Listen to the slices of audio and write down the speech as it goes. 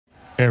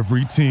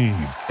Every team,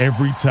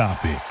 every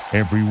topic,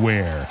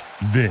 everywhere.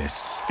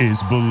 This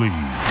is Believe.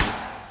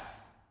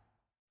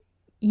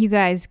 You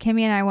guys,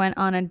 Kimmy and I went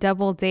on a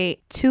double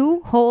date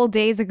 2 whole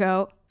days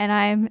ago, and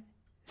I'm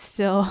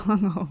still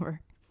hungover.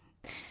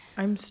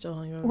 I'm still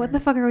hungover. What the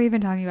fuck are we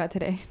even talking about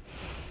today?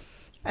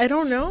 I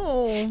don't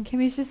know.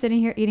 Kimmy's just sitting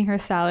here eating her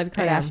salad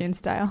Kardashian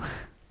style.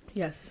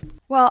 Yes.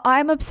 Well,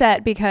 I'm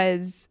upset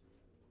because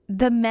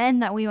the men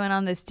that we went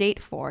on this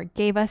date for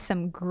gave us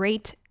some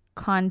great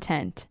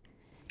content.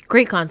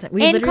 Great content.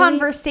 In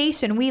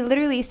conversation, we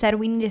literally said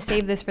we need to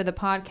save this for the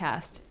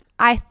podcast.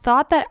 I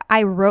thought that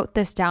I wrote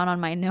this down on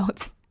my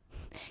notes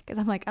because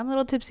I'm like, I'm a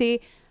little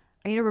tipsy.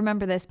 I need to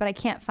remember this, but I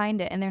can't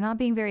find it. And they're not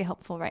being very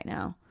helpful right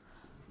now.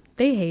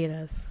 They hate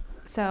us.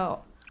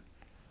 So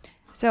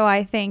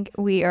I think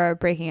we are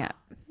breaking up.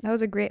 That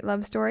was a great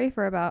love story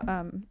for about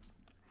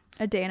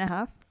a day and a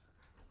half.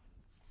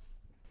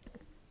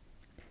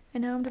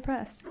 And now I'm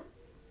depressed.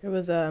 It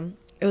was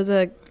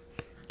a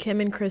Kim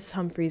and Chris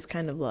Humphries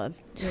kind of love,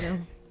 you know.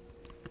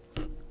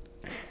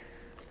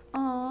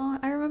 Aw,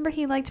 I remember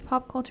he liked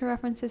pop culture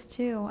references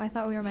too. I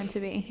thought we were meant to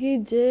be. He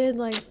did,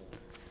 like.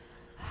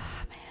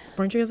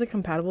 Weren't you guys like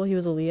compatible? He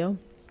was a Leo.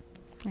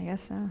 I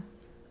guess so.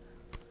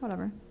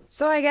 Whatever.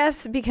 So I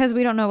guess because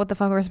we don't know what the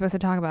fuck we're supposed to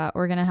talk about,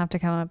 we're gonna have to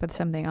come up with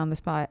something on the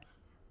spot.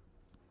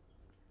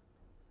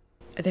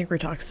 I think we're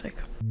toxic.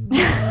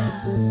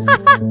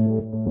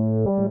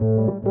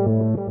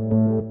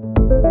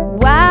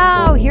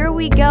 Wow, here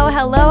we go.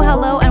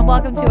 Hello, and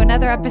welcome to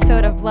another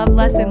episode of Love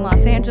Lesson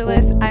Los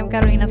Angeles. I'm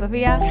Carolina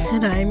Sofia.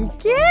 And I'm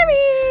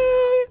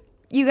Kimmy.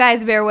 You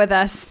guys bear with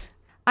us.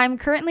 I'm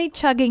currently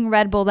chugging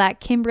Red Bull that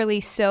Kimberly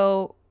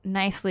so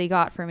nicely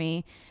got for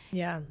me.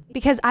 Yeah.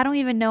 Because I don't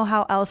even know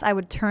how else I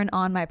would turn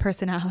on my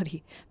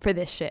personality for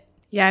this shit.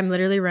 Yeah, I'm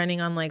literally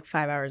running on like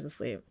 5 hours of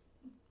sleep.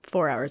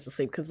 4 hours of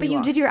sleep because we But you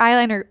lost. did your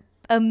eyeliner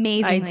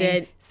amazingly. I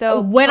did.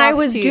 So when I props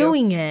was to you.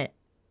 doing it.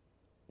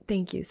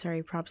 Thank you.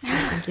 Sorry, props to you.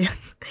 Thank you.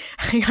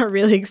 I got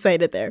really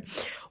excited there.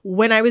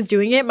 When I was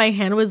doing it, my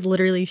hand was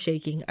literally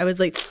shaking. I was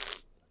like,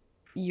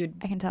 I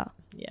can tell.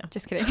 Yeah.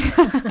 Just kidding.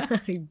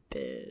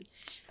 Bitch.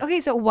 Okay,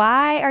 so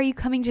why are you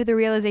coming to the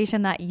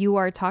realization that you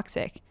are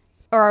toxic?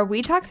 Or are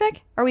we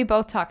toxic? Are we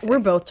both toxic? We're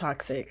both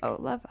toxic. Oh,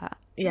 love that.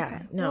 Yeah,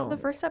 Okay. no. Well, the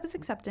first step is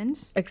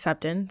acceptance.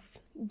 Acceptance.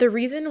 The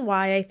reason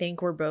why I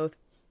think we're both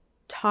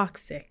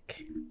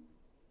toxic,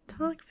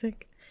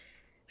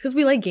 because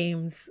we like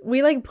games.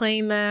 We like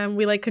playing them.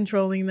 We like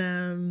controlling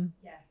them.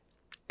 Yes.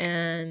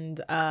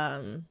 And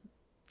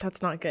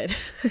that's not good.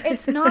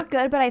 It's not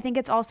good, but I think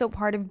it's also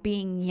part of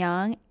being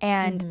young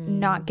and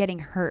not getting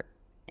hurt.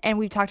 And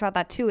we've talked about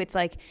that too. It's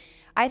like,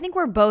 I think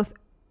we're both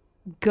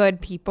good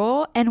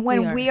people. And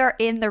when we are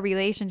in the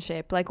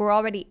relationship, like we're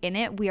already in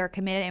it, we are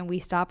committed and we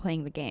stop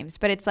playing the games.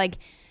 But it's like,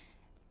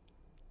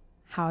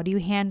 how do you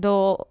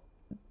handle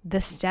the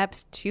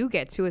steps to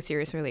get to a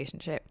serious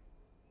relationship?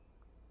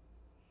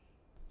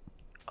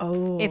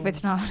 Oh. If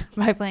it's not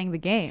by playing the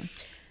game.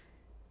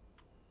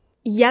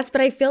 Yes, but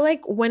I feel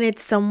like when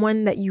it's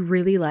someone that you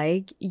really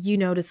like, you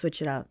know to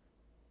switch it up.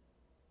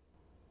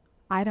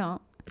 I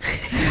don't.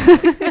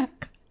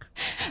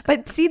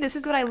 But see, this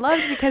is what I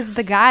loved because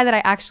the guy that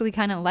I actually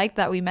kind of liked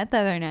that we met the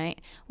other night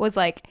was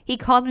like, he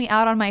called me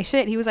out on my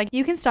shit. He was like,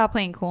 you can stop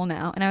playing cool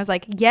now. And I was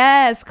like,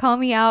 yes, call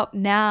me out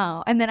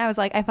now. And then I was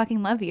like, I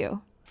fucking love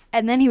you.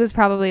 And then he was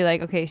probably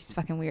like, okay, she's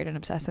fucking weird and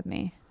obsessed with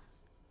me.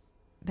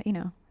 But you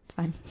know, it's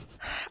fine.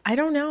 I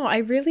don't know. I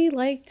really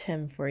liked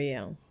him for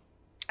you.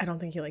 I don't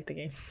think he liked the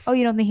games. Oh,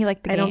 you don't think he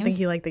liked the games? I don't think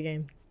he liked the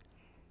games.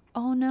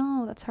 Oh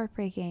no, that's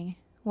heartbreaking.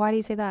 Why do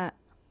you say that?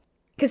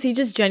 Because he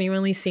just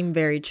genuinely seemed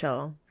very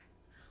chill.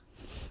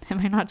 Am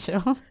I not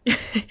chill?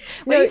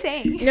 What are you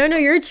saying? No,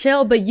 you're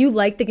chill, but you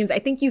like the games. I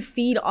think you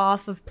feed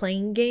off of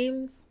playing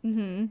games.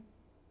 Mm-hmm.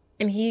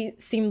 And he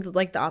seemed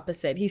like the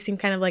opposite. He seemed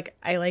kind of like,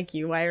 I like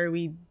you. Why are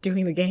we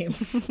doing the game?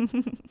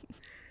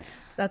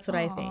 That's what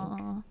I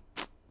think.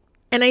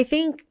 And I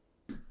think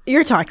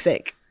you're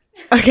toxic.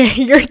 Okay,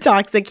 you're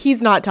toxic.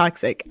 He's not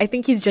toxic. I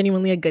think he's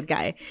genuinely a good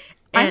guy.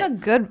 And I'm a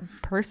good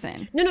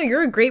person. No,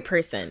 you're a great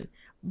person.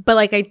 But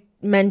like I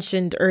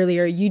mentioned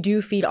earlier, you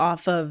do feed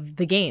off of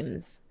the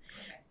games.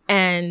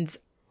 And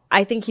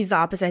I think he's the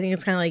opposite. I think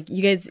it's kind of like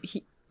you guys,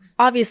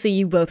 obviously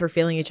you both were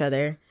feeling each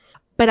other.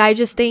 But I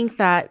just think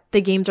that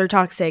the games are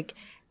toxic.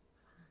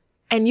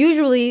 And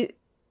usually,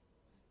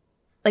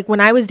 like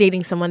when I was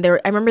dating someone, I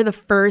remember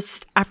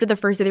after the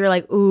first day, they were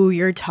like, ooh,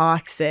 you're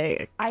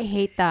toxic. I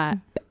hate that.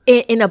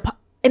 In a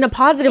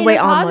positive way,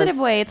 almost. In a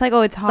positive way. It's like,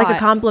 oh, it's hot. Like a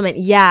compliment.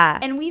 Yeah.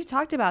 And we've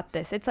talked about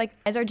this. It's like,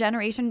 is our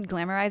generation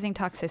glamorizing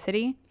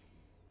toxicity?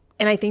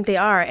 And I think they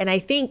are. And I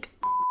think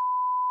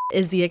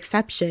is the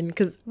exception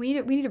because we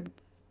need to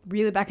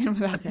reel it back in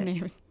without the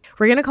names.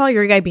 We're going to call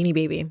your guy Beanie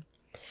Baby.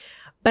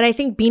 But I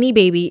think Beanie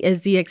Baby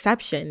is the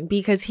exception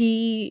because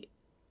he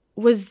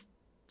was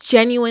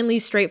genuinely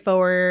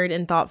straightforward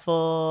and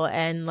thoughtful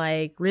and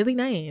like really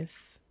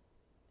nice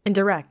and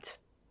direct.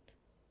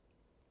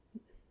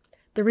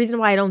 The reason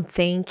why I don't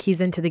think he's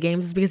into the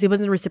games is because he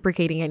wasn't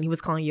reciprocating it and he was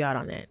calling you out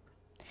on it.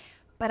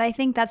 But I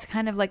think that's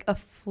kind of like a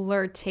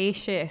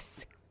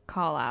flirtatious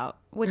call out,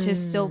 which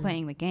is still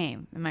playing the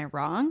game. Am I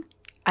wrong?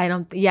 I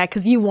don't. Yeah,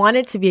 because you want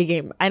it to be a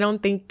game. I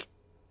don't think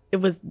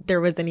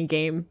there was any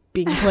game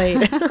being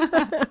played.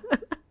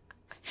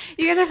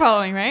 You guys are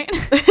following, right?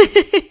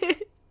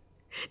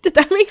 Does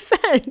that make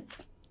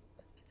sense?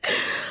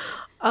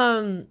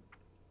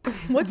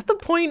 What's the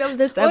point of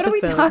this episode? What are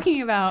we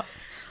talking about?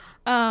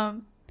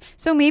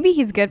 So maybe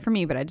he's good for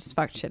me, but I just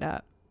fucked shit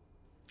up.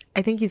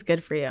 I think he's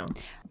good for you.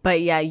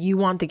 But yeah, you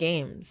want the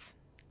games.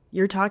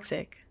 You're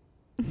toxic.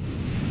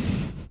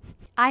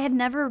 I had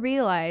never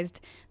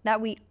realized that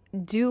we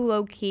do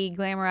low-key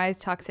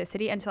glamorize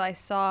toxicity until I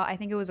saw, I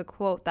think it was a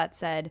quote that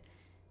said,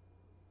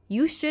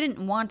 you shouldn't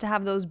want to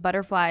have those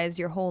butterflies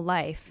your whole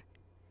life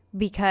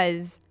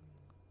because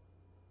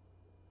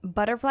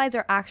butterflies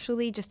are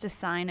actually just a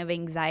sign of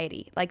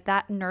anxiety, like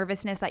that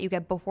nervousness that you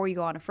get before you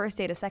go on a first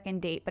date, a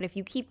second date. But if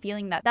you keep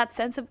feeling that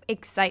sense of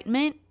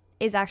excitement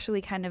is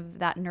actually kind of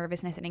that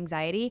nervousness and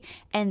anxiety,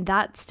 and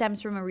that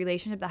stems from a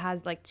relationship that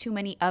has like too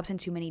many ups and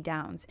too many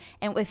downs.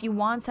 And if you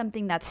want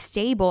something that's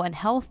stable and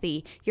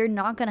healthy, you're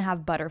not going to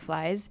have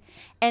butterflies.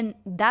 And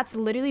that's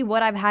literally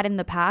what I've had in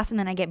the past, and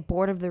then I get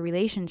bored of the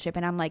relationship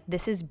and I'm like,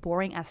 this is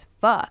boring as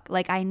fuck.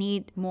 Like, I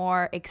need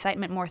more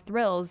excitement, more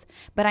thrills.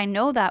 But I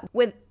know that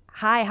with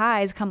high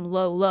highs come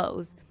low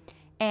lows.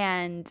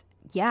 And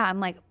yeah, I'm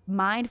like,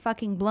 mind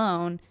fucking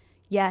blown.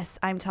 Yes,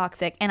 I'm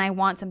toxic and I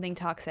want something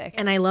toxic.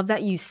 And I love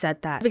that you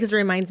said that because it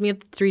reminds me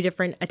of 3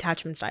 different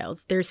attachment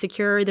styles. There's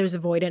secure, there's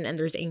avoidant, and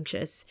there's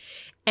anxious.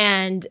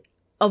 And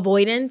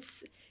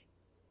avoidance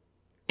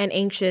and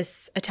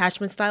anxious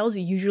attachment styles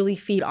usually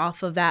feed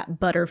off of that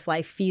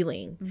butterfly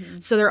feeling. Mm-hmm.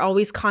 So they're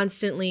always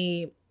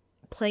constantly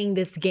playing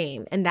this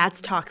game, and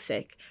that's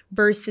toxic.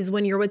 Versus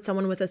when you're with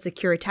someone with a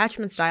secure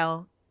attachment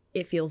style,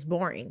 it feels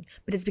boring.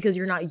 But it's because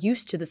you're not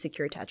used to the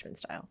secure attachment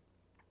style.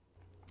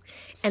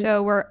 And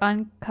so we're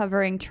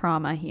uncovering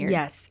trauma here.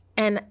 Yes.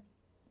 And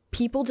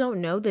people don't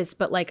know this,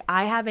 but like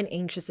I have an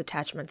anxious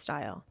attachment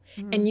style.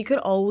 And you could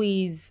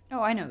always...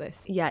 Oh, I know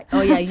this. Yeah.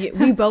 Oh, yeah.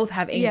 We both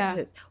have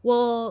anxious. Yeah.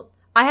 Well,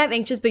 I have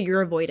anxious, but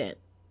you're avoidant.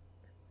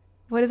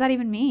 What does that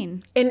even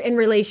mean? In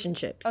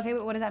relationships. Okay,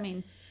 but what does that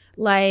mean?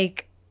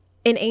 Like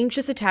an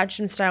anxious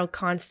attachment style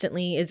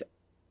constantly is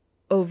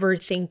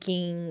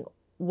overthinking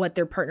what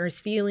their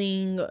partner's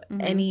feeling.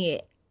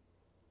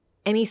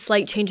 Any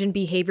slight change in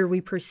behavior,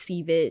 we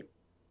perceive it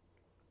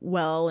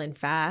well and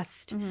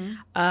fast.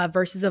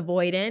 Versus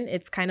avoidant,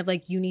 it's kind of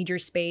like you need your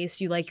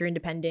space. You like your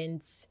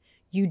independence.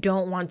 You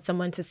don't want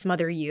someone to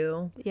smother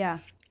you. Yeah.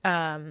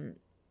 And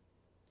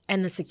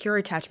the secure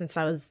attachment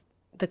style is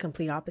the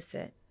complete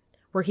opposite,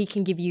 where he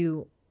can give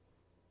you,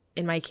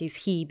 in my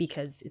case,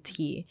 because it's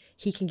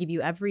he can give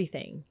you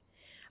everything.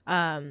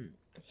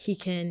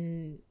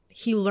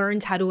 He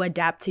learns how to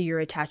adapt to your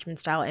attachment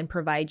style and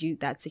provide you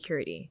that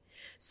security.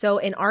 So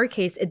in our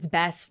case, it's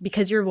best,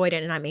 because you're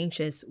avoidant and I'm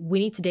anxious, we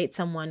need to date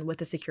someone with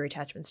a secure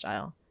attachment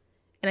style.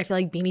 And I feel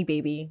like Beanie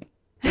Baby,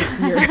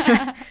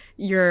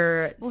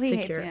 you're well, he secure.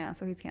 Hates me now,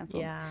 so he's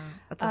canceled. Yeah,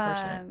 that's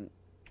unfortunate.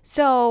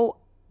 So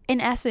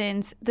in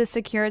essence, the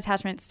secure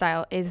attachment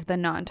style is the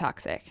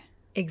non-toxic.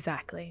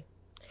 Exactly.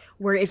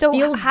 Where it so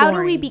feels how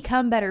boring. Do we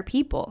become better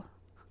people?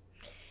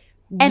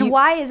 And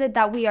why is it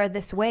that we are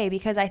this way?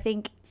 Because I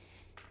think...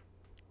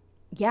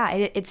 Yeah,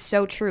 it's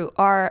so true.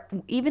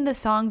 Even the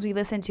songs we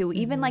listen to,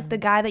 even like the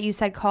guy that you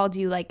said called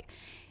you, like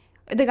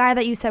the guy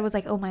that you said was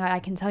like, oh my God, I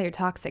can tell you're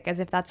toxic, as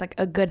if that's like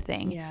a good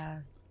thing. Yeah.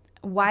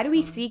 Why do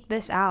we seek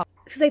this out?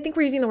 Because I think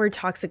we're using the word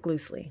toxic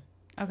loosely.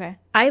 Okay.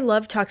 I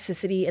love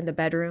toxicity in the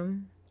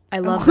bedroom. I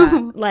love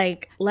that.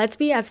 Like, let's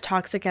be as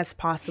toxic as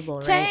possible,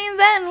 right? Chains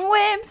and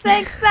whips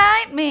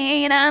excite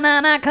me. Na, na,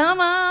 na. Come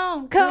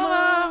on, come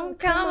on,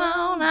 come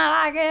on.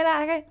 I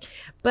like it.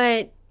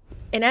 But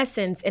in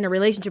essence, in a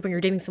relationship, when you're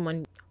dating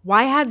someone,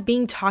 why has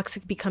being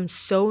toxic become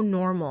so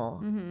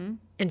normal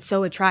and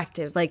so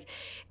attractive? Like,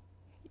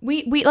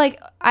 we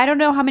like, I don't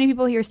know how many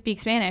people here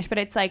speak Spanish, but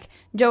it's like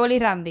Joel y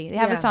Randy. They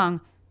have a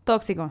song,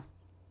 Tóxico.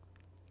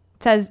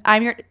 It says,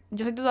 yo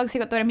soy tu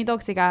tóxico, tú eres mi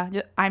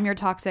tóxica. I'm your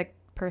toxic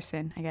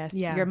person, I guess.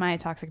 Yeah. You're my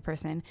toxic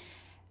person.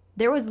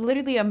 There was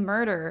literally a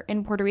murder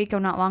in Puerto Rico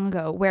not long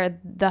ago where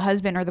the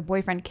husband or the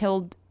boyfriend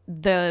killed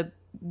the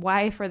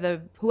wife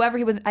or whoever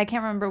he was. I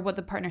can't remember what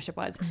the partnership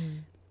was.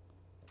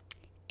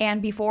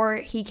 And before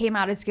he came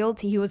out as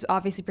guilty, he was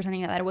obviously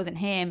pretending that it wasn't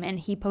him. And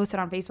he posted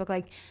on Facebook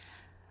like,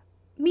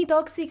 mi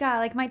tóxica,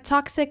 like my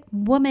toxic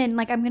woman,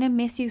 like I'm gonna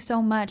miss you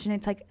so much. And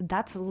it's like,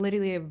 that's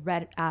literally a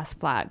red ass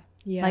flag.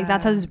 Yeah. Like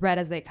that's as red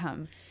as they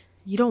come.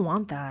 You don't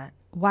want that.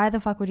 Why the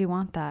fuck would you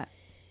want that?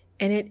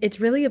 And it's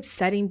really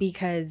upsetting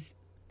because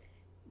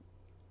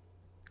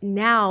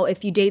now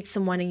if you date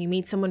someone and you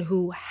meet someone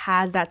who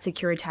has that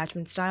secure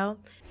attachment style,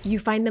 you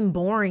find them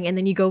boring, and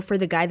then you go for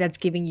the guy that's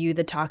giving you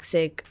the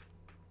toxic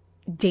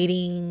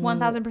dating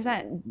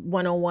 1000%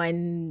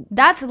 101.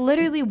 That's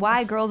literally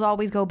why girls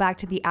always go back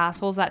to the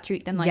assholes that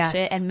treat them like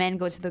shit, and men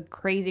go to the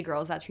crazy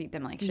girls that treat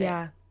them like shit.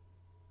 Yeah.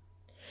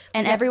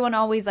 And everyone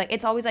always like,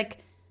 it's always like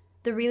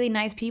the really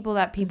nice people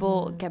that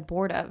people get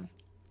bored of.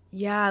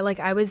 Yeah, like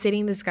I was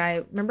dating this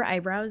guy. Remember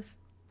Eyebrows?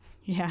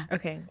 Yeah.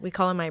 Okay, we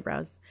call him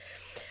Eyebrows.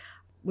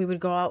 We would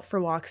go out for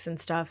walks and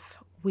stuff.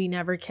 We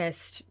never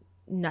kissed,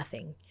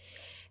 nothing.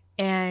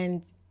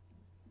 And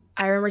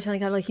I remember telling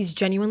God, like, he's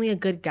genuinely a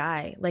good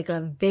guy, like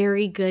a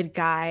very good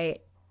guy.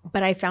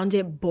 But I found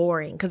it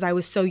boring because I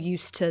was so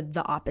used to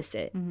the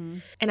opposite. Mm-hmm.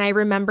 And I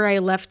remember I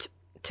left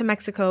to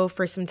Mexico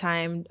for some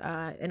time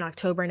in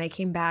October, and I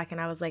came back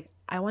and I was like,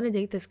 I want to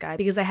date this guy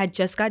because I had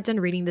just got done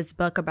reading this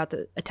book about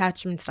the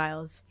attachment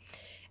styles.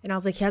 And I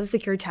was like, he has a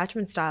secure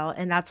attachment style.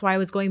 And that's why I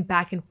was going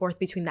back and forth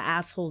between the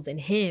assholes and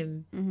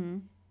him. Mm-hmm.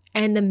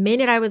 And the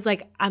minute I was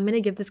like, I'm going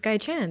to give this guy a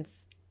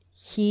chance,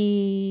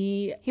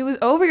 he was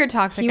over your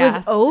toxic ass. He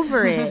was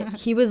over it.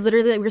 He was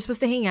literally, we were supposed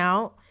to hang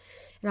out.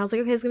 And I was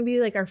like, okay, it's going to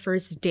be like our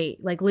first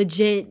date, like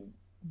legit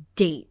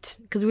date.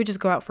 Because we would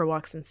just go out for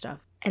walks and stuff.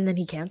 And then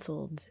he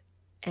canceled.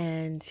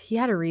 And he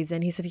had a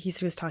reason. He said he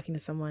was talking to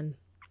someone.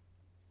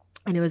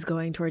 And it was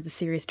going towards a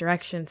serious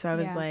direction. So I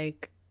was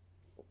like,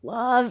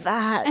 love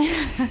that.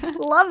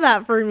 Love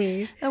that for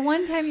me. The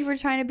one time you were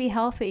trying to be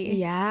healthy.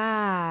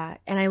 Yeah.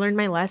 And I learned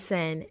my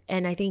lesson.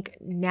 And I think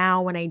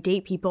now when I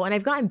date people, and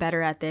I've gotten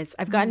better at this,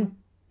 I've gotten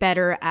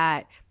better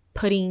at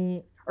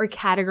putting or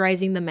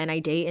categorizing the men I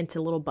date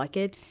into little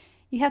buckets.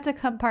 You have to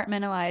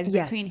compartmentalize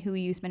between who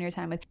you spend your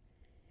time with.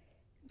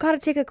 Gotta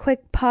take a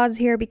quick pause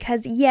here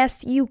because,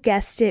 yes, you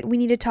guessed it. We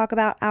need to talk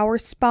about our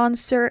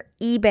sponsor,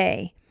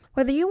 eBay.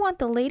 Whether you want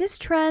the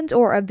latest trends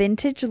or a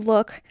vintage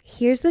look,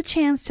 here's the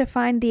chance to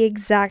find the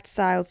exact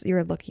styles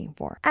you're looking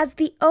for. As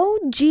the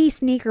OG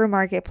sneaker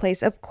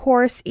marketplace, of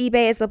course,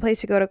 eBay is the place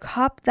to go to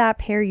cop that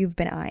pair you've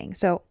been eyeing.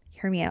 So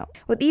hear me out.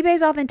 With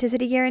eBay's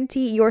authenticity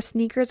guarantee, your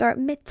sneakers are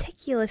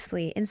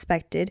meticulously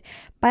inspected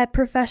by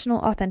professional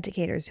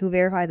authenticators who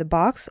verify the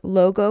box,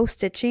 logo,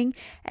 stitching,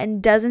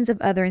 and dozens of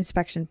other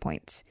inspection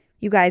points.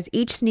 You guys,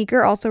 each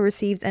sneaker also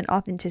receives an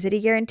authenticity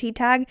guarantee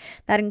tag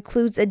that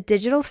includes a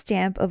digital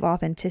stamp of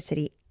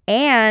authenticity,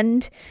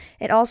 and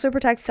it also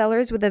protects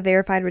sellers with a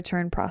verified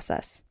return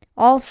process.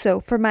 Also,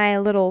 for my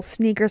little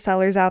sneaker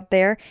sellers out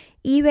there,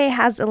 eBay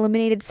has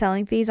eliminated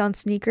selling fees on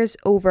sneakers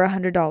over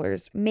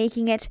 $100,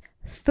 making it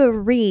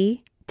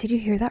free. Did you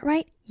hear that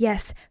right?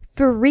 Yes,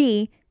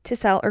 free to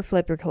sell or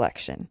flip your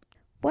collection.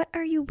 What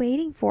are you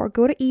waiting for?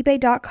 Go to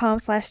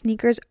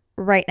ebay.com/sneakers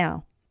right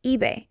now.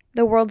 eBay,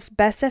 the world's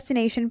best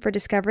destination for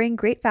discovering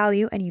great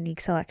value and unique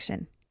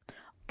selection.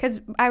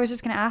 Because I was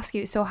just going to ask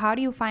you, so how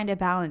do you find a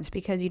balance?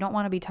 Because you don't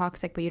want to be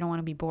toxic, but you don't want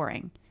to be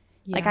boring.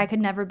 Yeah. Like I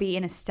could never be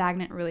in a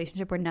stagnant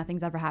relationship where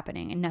nothing's ever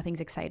happening and nothing's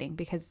exciting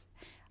because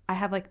I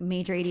have like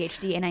major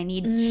ADHD and I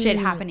need shit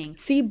happening.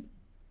 See,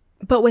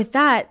 but with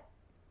that,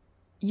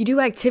 you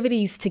do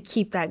activities to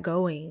keep that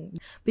going.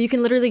 But you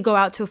can literally go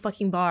out to a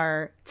fucking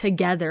bar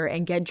together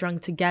and get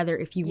drunk together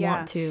if you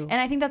want to. And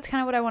I think that's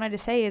kind of what I wanted to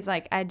say is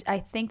like,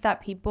 I think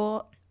that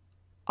people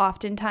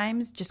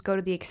oftentimes just go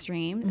to the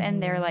extremes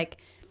and they're like,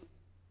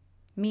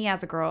 me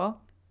as a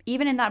girl,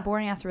 even in that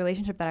boring ass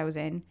relationship that I was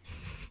in,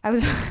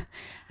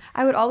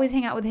 I would always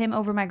hang out with him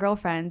over my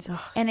girlfriends.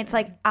 And it's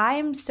like,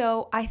 I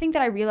think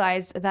that I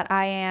realized that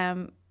I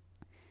am,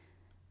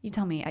 you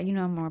tell me, you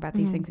know more about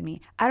these things than me.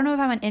 I don't know if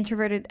I'm an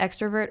introverted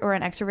extrovert or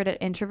an extroverted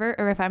introvert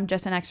or if I'm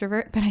just an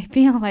extrovert, but I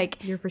feel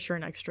like... You're for sure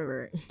an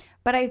extrovert.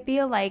 But I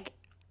feel like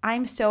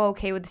I'm so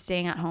okay with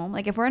staying at home.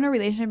 Like if we're in a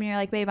relationship and you're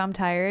like, babe, I'm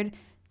tired.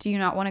 Do you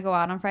not want to go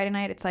out on Friday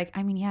night? It's like,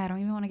 I mean, yeah, I don't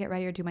even want to get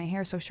ready or do my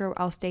hair. So sure,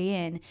 I'll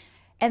stay in.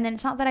 And then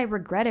it's not that I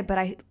regret it, but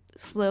I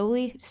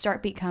slowly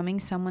start becoming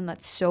someone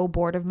that's so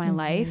bored of my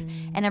life.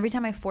 And every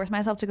time I force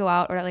myself to go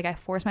out or like I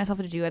force myself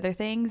to do other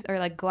things or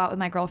like go out with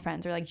my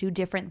girlfriends or like do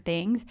different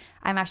things,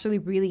 I'm actually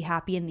really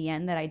happy in the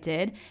end that I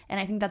did. And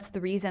I think that's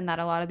the reason that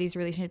a lot of these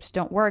relationships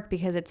don't work,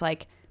 because it's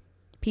like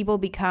people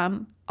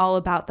become all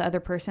about the other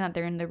person that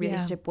they're in the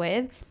relationship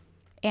with.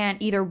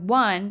 And either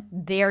one,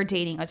 they're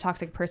dating a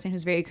toxic person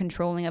who's very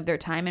controlling of their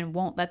time and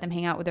won't let them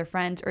hang out with their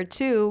friends, or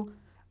two,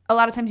 a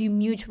lot of times you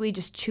mutually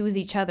just choose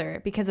each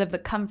other because of the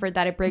comfort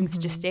that it brings to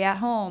just stay at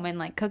home and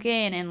like cook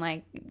in and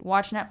like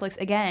watch Netflix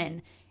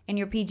again in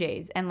your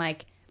PJs. And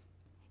like,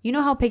 you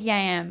know how picky I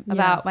am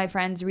about my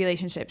friends'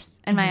 relationships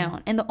and my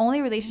own. And the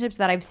only relationships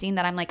that I've seen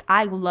that I'm like,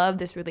 I love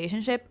this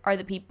relationship are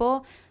the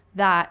people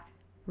that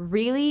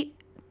really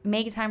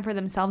make time for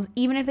themselves,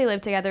 even if they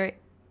live together.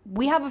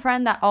 We have a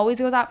friend that always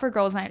goes out for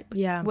girls' night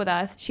with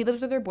us. She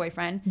lives with her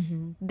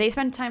boyfriend. They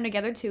spend time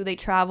together too. They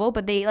travel,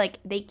 but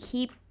they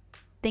keep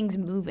things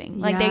moving.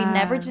 Like they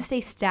never just stay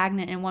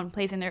stagnant in one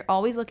place, and they're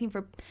always looking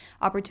for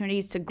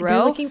opportunities to grow.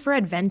 They're looking for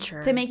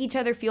adventure. To make each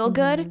other feel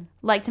good,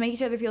 like to make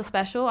each other feel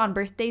special on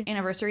birthdays,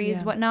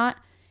 anniversaries, whatnot.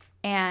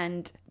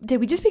 And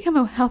did we just become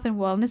a health and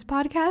wellness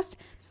podcast?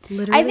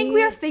 Literally. I think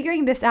we are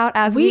figuring this out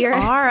as we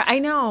are. I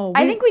know.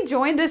 I think we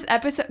joined this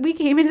episode. We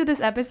came into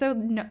this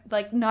episode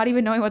like not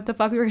even knowing what the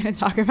fuck we were going to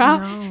talk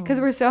about because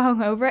we're so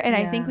hungover. And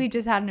I think we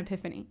just had an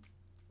epiphany.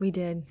 We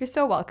did. You're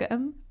so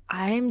welcome.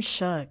 I'm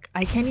shook.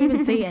 I can't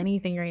even say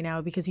anything right now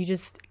because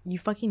you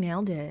fucking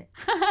nailed it.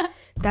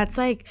 That's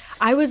like,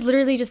 I was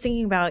literally just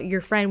thinking about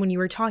your friend when you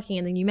were talking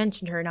and then you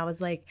mentioned her and I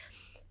was like,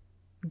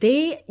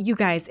 You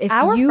guys, if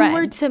you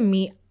were to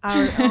meet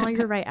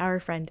you're right, our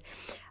friend.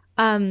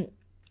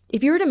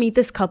 If you were to meet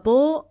this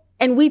couple,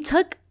 and we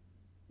took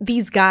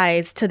these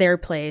guys to their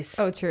place.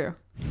 Oh, true.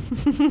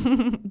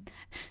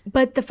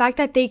 But the fact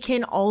that they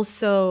can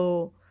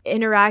also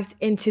interact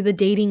into the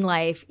dating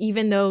life,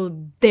 even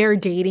though they're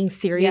dating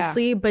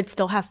seriously, but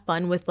still have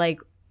fun with like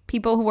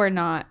people who are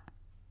not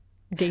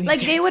dating. Like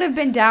seriously. They would have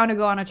been down to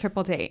go on a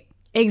triple date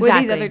with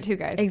these other two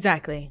guys.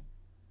 Exactly.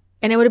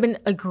 And it would have been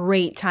a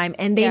great time.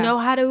 And they know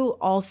how to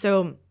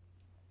also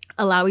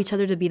allow each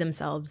other to be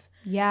themselves.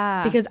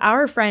 Yeah. Because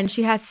our friend,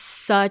 she has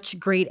such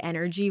great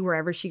energy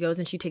wherever she goes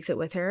and she takes it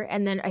with her.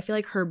 And then I feel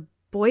like her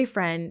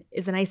boyfriend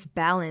is a nice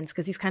balance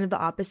because he's kind of the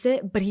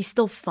opposite, but he's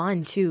still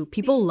fun too.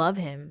 People love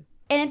him.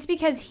 And it's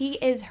because he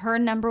is her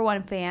number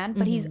one fan,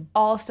 but he's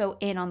also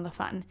in on the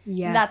fun.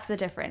 Yes. That's the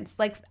difference.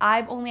 Like,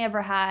 I've only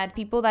ever had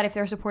people that if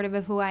they're supportive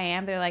of who I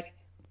am, they're like,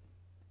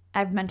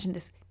 I've mentioned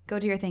this, go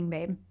do your thing,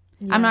 babe.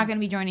 Yeah. I'm not going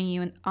to be joining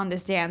you on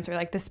this dance or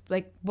like this,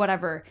 like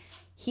whatever.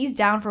 He's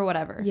down for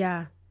whatever.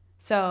 Yeah.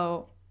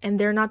 So. And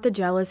they're not the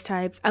jealous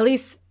types, at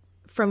least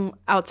from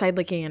outside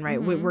looking in,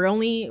 right? We're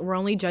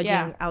only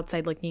judging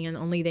outside looking in.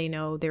 Only they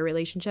know their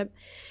relationship.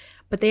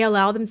 But they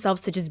allow themselves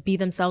to just be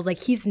themselves. Like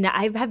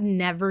I have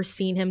never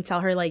seen him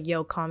tell her like,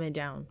 yo, calm it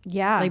down.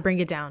 Yeah. Like bring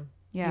it down.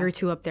 Yeah. You're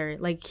too up there.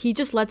 Like he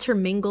just lets her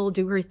mingle,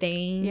 do her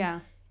thing.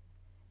 Yeah.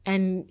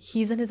 And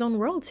he's in his own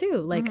world too.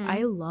 Like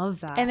I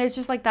love that. And there's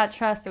just like that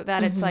trust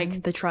that it's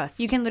like. The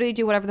trust. You can literally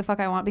do whatever the fuck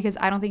I want because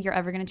I don't think you're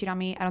ever going to cheat on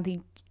me.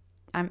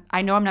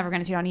 I know I'm never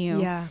going to cheat on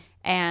you. Yeah.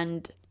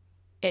 And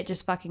it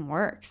just fucking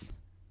works.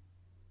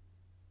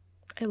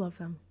 I love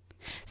them.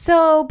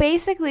 So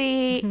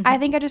basically, I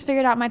think I just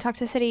figured out my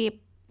toxicity.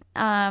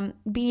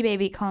 Beanie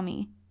Baby, call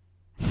me.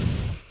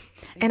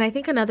 And I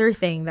think another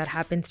thing that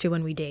happens too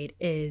when we date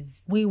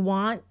is we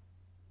want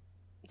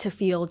to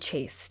feel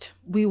chased.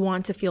 We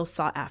want to feel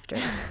sought after.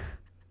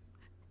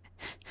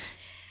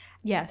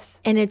 Yes.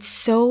 And it's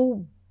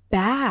so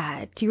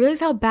bad. Do you realize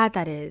how bad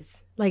that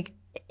is? Like,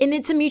 and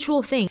it's a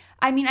mutual thing.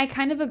 I mean, I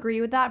kind of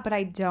agree with that, but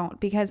I don't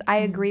because I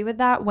agree with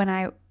that when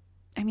I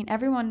mean,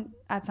 everyone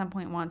at some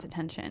point wants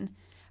attention.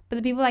 But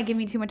the people that give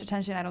me too much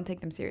attention, I don't take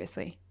them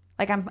seriously.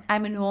 Like,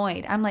 I'm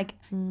annoyed. I'm like,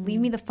 leave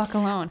me the fuck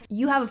alone.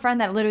 You have a friend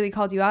that literally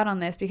called you out on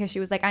this because she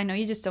was like, I know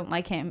you just don't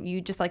like him.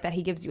 You just like that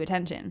he gives you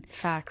attention.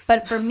 Facts.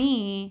 But for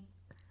me,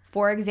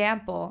 for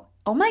example,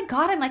 oh my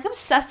God, I'm like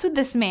obsessed with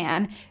this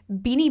man.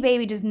 Beanie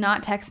Baby does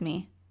not text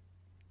me.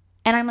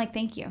 And I'm like,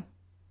 thank you.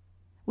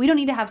 We don't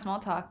need to have small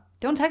talk.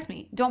 Don't text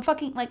me. Don't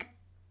fucking, like,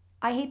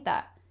 I hate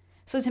that.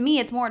 So to me,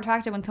 it's more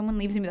attractive when someone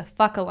leaves me the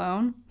fuck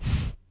alone.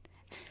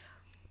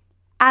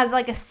 As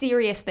like a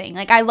serious thing.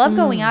 Like I love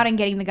going out and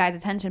getting the guy's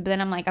attention, but then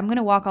I'm like, I'm going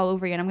to walk all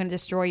over you and I'm going to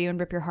destroy you and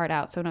rip your heart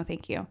out. So no,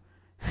 thank you.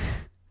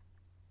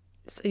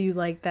 So you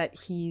like that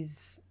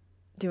he's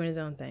doing his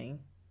own thing?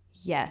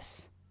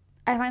 Yes.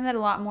 I find that a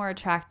lot more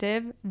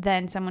attractive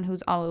than someone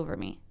who's all over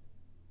me.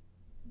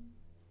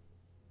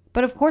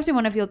 But of course we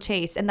want to feel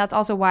chased. And that's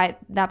also why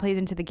that plays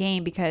into the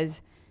game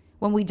because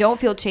when we don't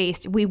feel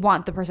chased, we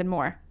want the person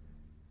more.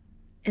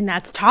 And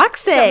that's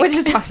toxic. Which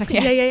is toxic,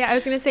 yes. Yeah. I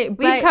was going to say.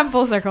 We come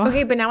full circle.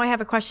 Okay, but now I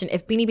have a question.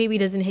 If Beanie Baby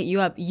doesn't hit you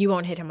up, you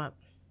won't hit him up.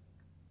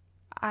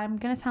 I'm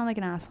going to sound like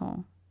an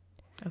asshole.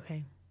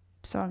 Okay.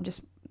 So this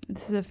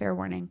is a fair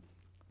warning.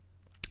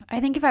 I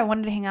think if I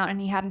wanted to hang out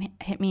and he hadn't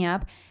hit me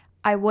up,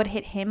 I would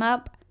hit him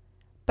up.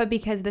 But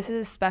because this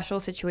is a special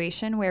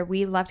situation where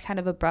we left kind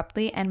of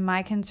abruptly and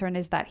my concern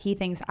is that he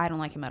thinks I don't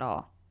like him at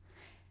all.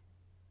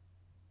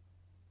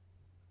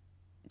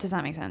 Does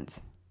that make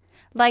sense?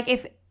 Like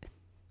if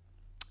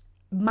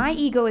my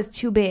ego is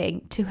too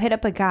big to hit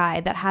up a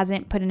guy that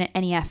hasn't put in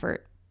any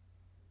effort.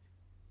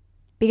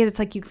 Because it's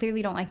like, you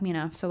clearly don't like me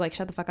enough, so like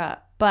shut the fuck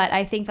up. But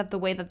I think that the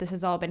way that this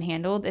has all been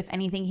handled, if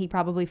anything, he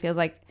probably feels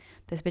like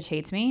this bitch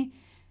hates me.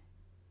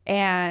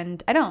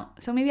 And I don't.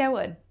 So maybe I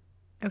would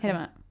hit him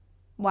up.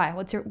 Why?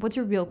 What's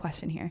your real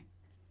question here?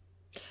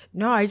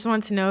 No, I just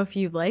want to know if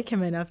you like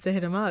him enough to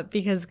hit him up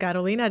because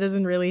Carolina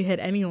doesn't really hit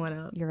anyone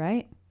up. You're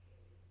right.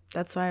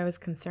 That's why I was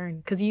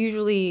concerned. Because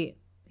usually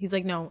he's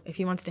like, no, if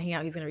he wants to hang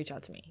out, he's going to reach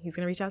out to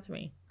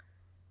me.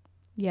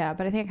 Yeah,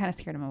 but I think I kind of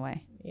scared him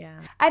away. Yeah.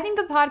 I think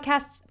the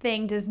podcast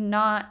thing does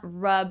not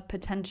rub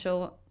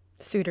potential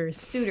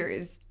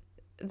suitors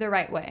the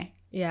right way.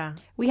 Yeah.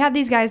 We had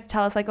these guys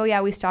tell us like, oh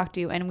yeah, we stalked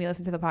you and we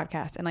listened to the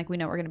podcast and like we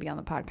know we're going to be on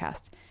the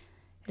podcast.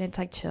 And it's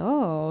like,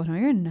 chill. No,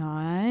 you're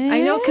not.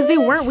 I know, because they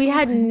weren't. We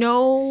had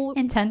no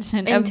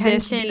intention of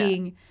this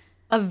being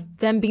of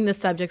them being the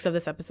subjects of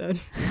this episode.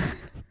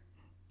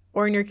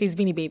 Or in your case,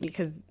 Beanie Baby,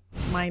 because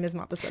mine is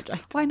not the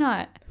subject. Why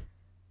not?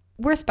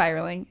 We're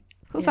spiraling.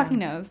 Who fucking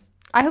knows?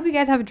 I hope you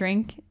guys have a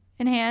drink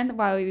in hand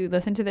while you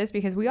listen to this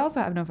because we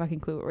also have no fucking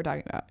clue what we're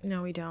talking about.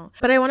 No, we don't.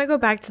 But I want to go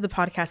back to the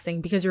podcast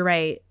thing because you're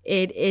right.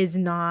 It is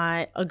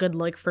not a good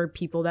look for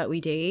people that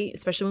we date,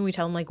 especially when we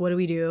tell them, like, what do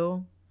we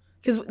do?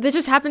 Because this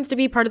just happens to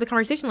be part of the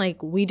conversation.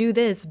 Like, we do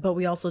this, but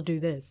we also do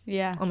this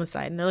on the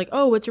side. And they're like,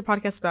 oh, what's your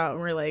podcast about?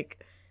 And we're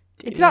like,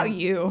 it's about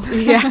you.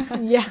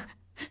 Yeah.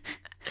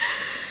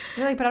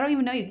 You're like, but I don't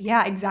even know you.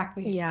 Yeah,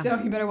 exactly. Yeah.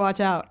 So you better watch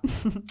out.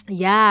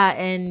 Yeah,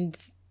 and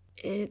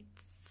it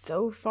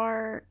so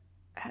far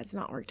has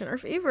not worked in our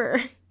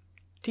favor.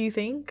 Do you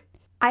think?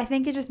 I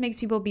think it just makes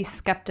people be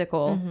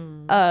skeptical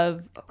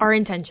of Our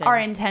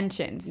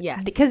intentions. Yes.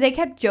 Yes. Because they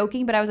kept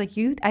joking, but I was like,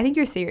 I think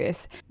you're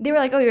serious. They were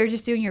like, oh, you're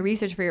just doing your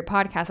research for your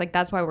podcast. Like,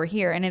 that's why we're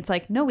here. And it's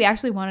like, no, we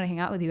actually wanted to hang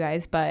out with you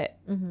guys, but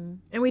And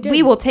we did.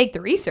 we will take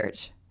the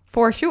research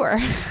for sure.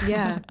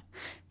 Yeah.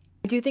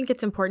 I do think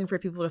it's important for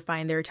people to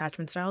find their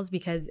attachment styles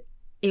because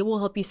it will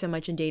help you so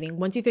much in dating.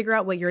 Once you figure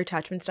out what your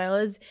attachment style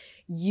is,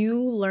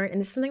 you learn,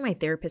 and this is something my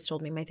therapist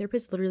told me. My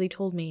therapist literally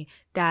told me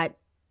that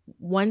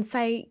once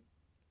I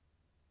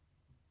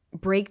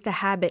break the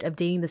habit of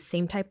dating the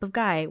same type of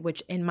guy,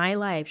 which in my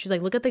life, she's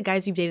like, look at the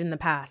guys you've dated in the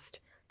past.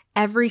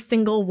 Every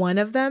single one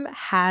of them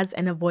has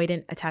an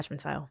avoidant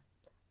attachment style.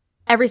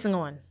 Every single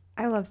one.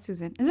 I love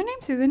Susan. Is her name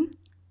Susan?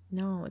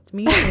 No, it's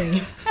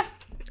Micheline.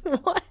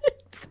 What?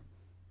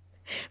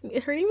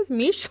 Her name is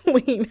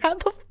Micheline. How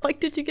the fuck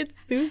did you get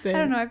Susan? I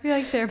don't know. I feel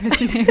like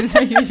therapist names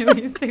are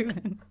usually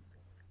Susan.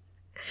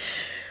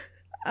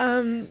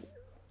 Yeah,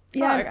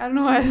 Fuck, I don't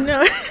know why.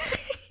 No.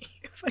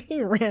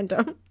 Fucking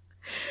random.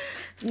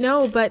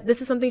 No, but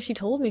this is something she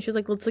told me. She was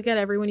like, let's look at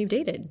everyone you've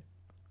dated.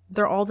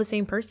 They're all the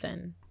same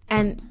person.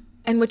 And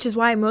which is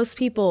why most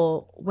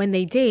people, when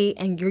they date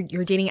and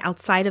you're dating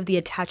outside of the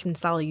attachment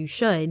style you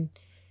should,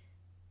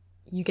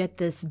 you get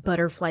this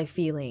butterfly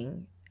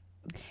feeling.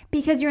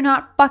 Because you're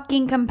not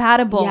fucking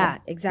compatible. Yeah,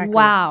 exactly.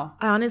 Wow.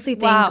 I honestly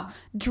think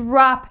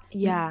Drop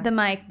the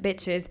mic,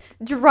 bitches.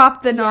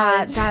 Drop the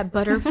knowledge. that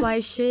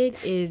butterfly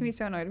shit is Be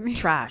so annoyed at me.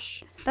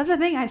 trash. That's the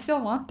thing. I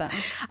still want them.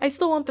 I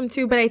still want them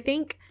too, but I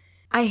think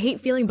I hate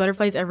feeling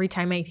butterflies every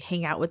time I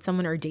hang out with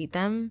someone or date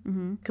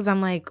them because I'm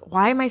like,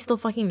 why am I still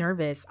fucking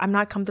nervous? I'm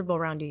not comfortable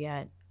around you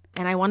yet,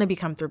 and I want to be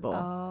comfortable.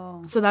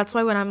 Oh. So that's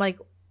why when I'm like,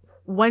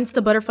 once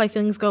the butterfly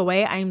feelings go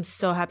away, I'm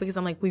so happy because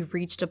I'm like, we've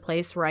reached a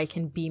place where I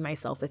can be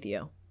myself with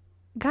you.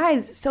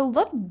 Guys, so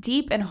look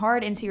deep and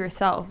hard into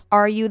yourself.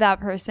 Are you that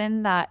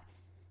person that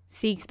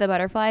seeks the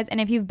butterflies?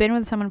 And if you've been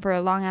with someone for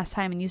a long ass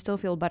time and you still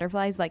feel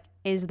butterflies, like,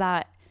 is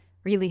that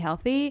really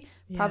healthy?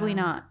 Probably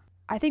not.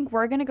 I think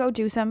we're going to go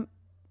do some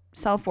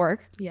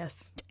self-work.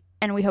 Yes.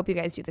 And we hope you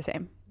guys do the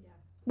same.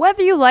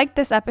 Whether you like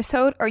this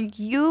episode or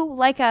you,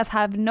 like us,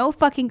 have no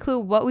fucking clue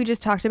what we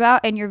just talked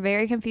about and you're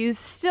very confused,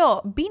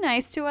 still be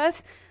nice to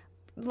us.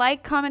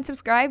 Like, comment,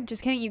 subscribe.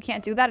 Just kidding, you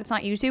can't do that. It's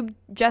not YouTube.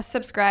 Just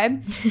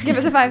subscribe. Give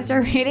us a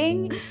 5-star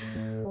rating.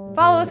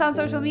 Follow us on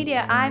social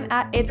media. I'm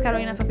at It's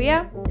Carolina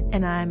Sofia.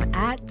 And I'm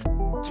at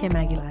Kim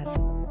Aguilar.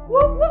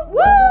 Woo, woo,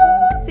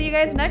 woo! See you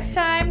guys next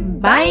time.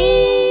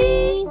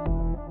 Bye.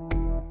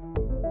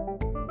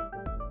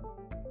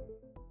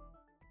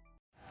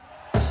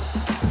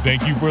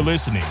 Thank you for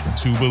listening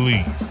to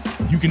Believe.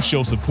 You can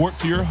show support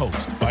to your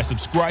host by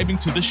subscribing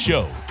to the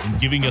show and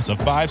giving us a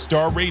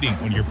 5-star rating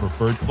on your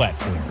preferred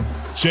platform.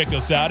 Check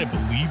us out at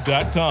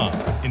Believe.com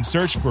and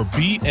search for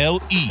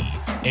BLEAV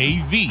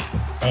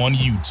on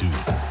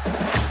YouTube.